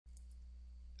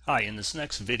Hi, in this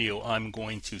next video I'm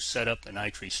going to set up an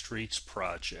iTree Streets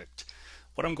project.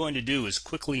 What I'm going to do is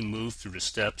quickly move through the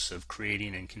steps of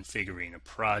creating and configuring a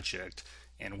project,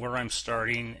 and where I'm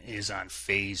starting is on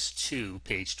phase 2,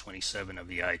 page 27 of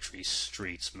the iTree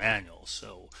Streets manual.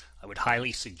 So I would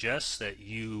highly suggest that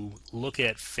you look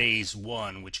at phase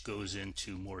 1, which goes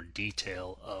into more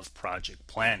detail of project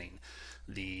planning.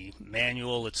 The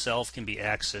manual itself can be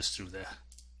accessed through the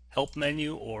help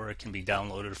menu, or it can be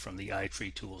downloaded from the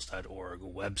itreetools.org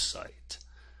website.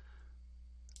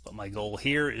 But my goal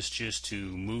here is just to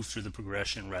move through the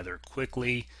progression rather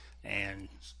quickly and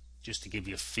just to give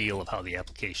you a feel of how the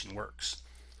application works.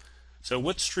 So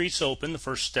with Streets open, the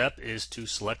first step is to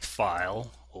select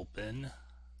File, Open,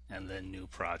 and then New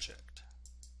Project.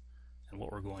 And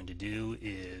what we're going to do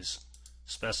is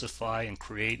specify and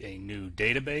create a new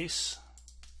database,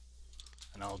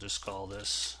 and I'll just call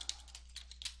this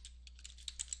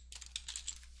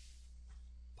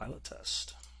Pilot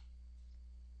Test.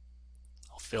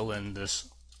 I'll fill in this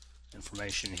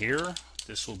information here.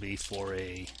 This will be for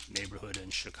a neighborhood in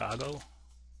Chicago.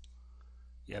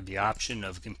 You have the option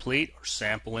of complete or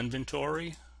sample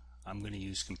inventory. I'm going to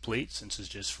use complete since it's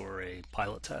just for a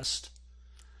pilot test.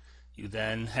 You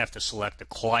then have to select a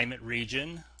climate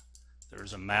region.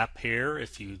 There's a map here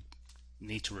if you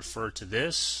need to refer to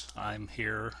this. I'm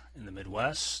here in the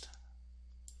Midwest.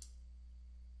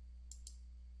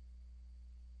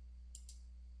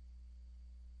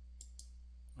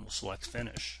 We'll select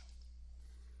Finish.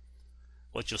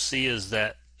 What you'll see is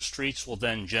that Streets will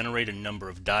then generate a number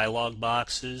of dialog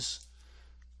boxes.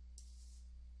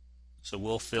 So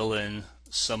we'll fill in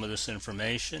some of this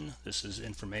information. This is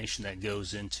information that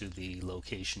goes into the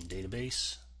location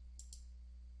database.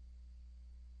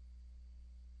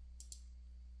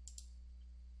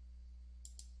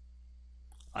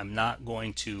 I'm not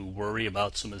going to worry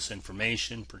about some of this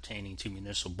information pertaining to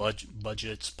municipal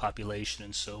budgets, population,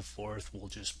 and so forth. We'll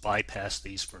just bypass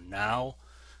these for now.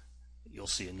 You'll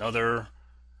see another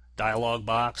dialog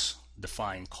box,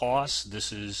 Define Costs.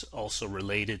 This is also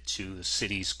related to the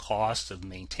city's cost of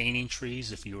maintaining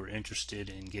trees if you are interested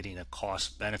in getting a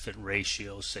cost-benefit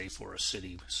ratio, say for a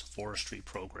city's forestry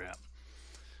program.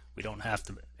 We don't have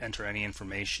to enter any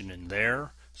information in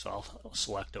there, so I'll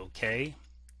select OK.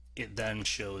 It then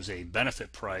shows a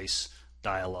benefit price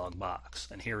dialog box,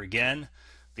 and here again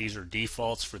these are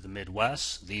defaults for the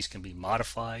Midwest. These can be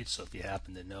modified, so if you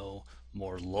happen to know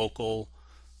more local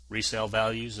resale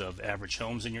values of average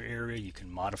homes in your area, you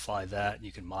can modify that.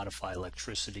 You can modify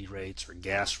electricity rates or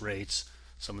gas rates.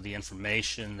 Some of the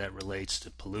information that relates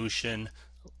to pollution,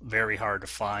 very hard to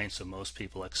find, so most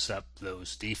people accept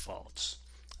those defaults.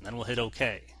 And then we'll hit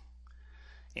OK.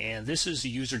 And this is the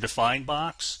user defined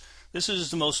box. This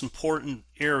is the most important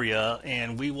area,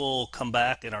 and we will come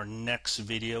back in our next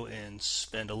video and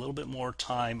spend a little bit more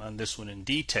time on this one in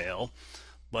detail.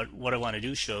 But what I want to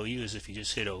do show you is if you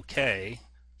just hit OK,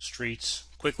 Streets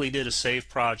quickly did a saved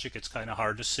project. It's kind of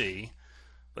hard to see,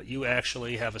 but you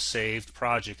actually have a saved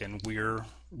project, and we're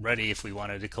ready if we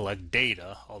wanted to collect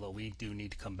data, although we do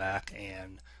need to come back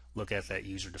and look at that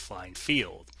user-defined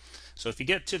field. So if you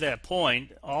get to that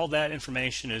point, all that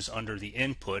information is under the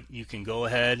input. You can go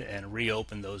ahead and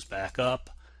reopen those back up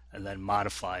and then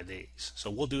modify these. So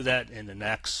we'll do that in the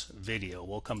next video.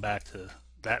 We'll come back to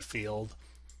that field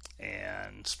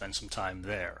and spend some time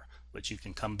there. But you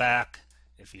can come back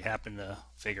if you happen to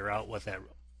figure out what that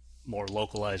more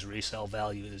localized resale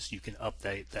value is. You can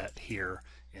update that here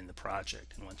in the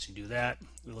project. And once you do that,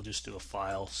 we'll just do a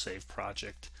file, save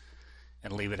project,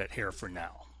 and leave it at here for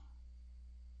now.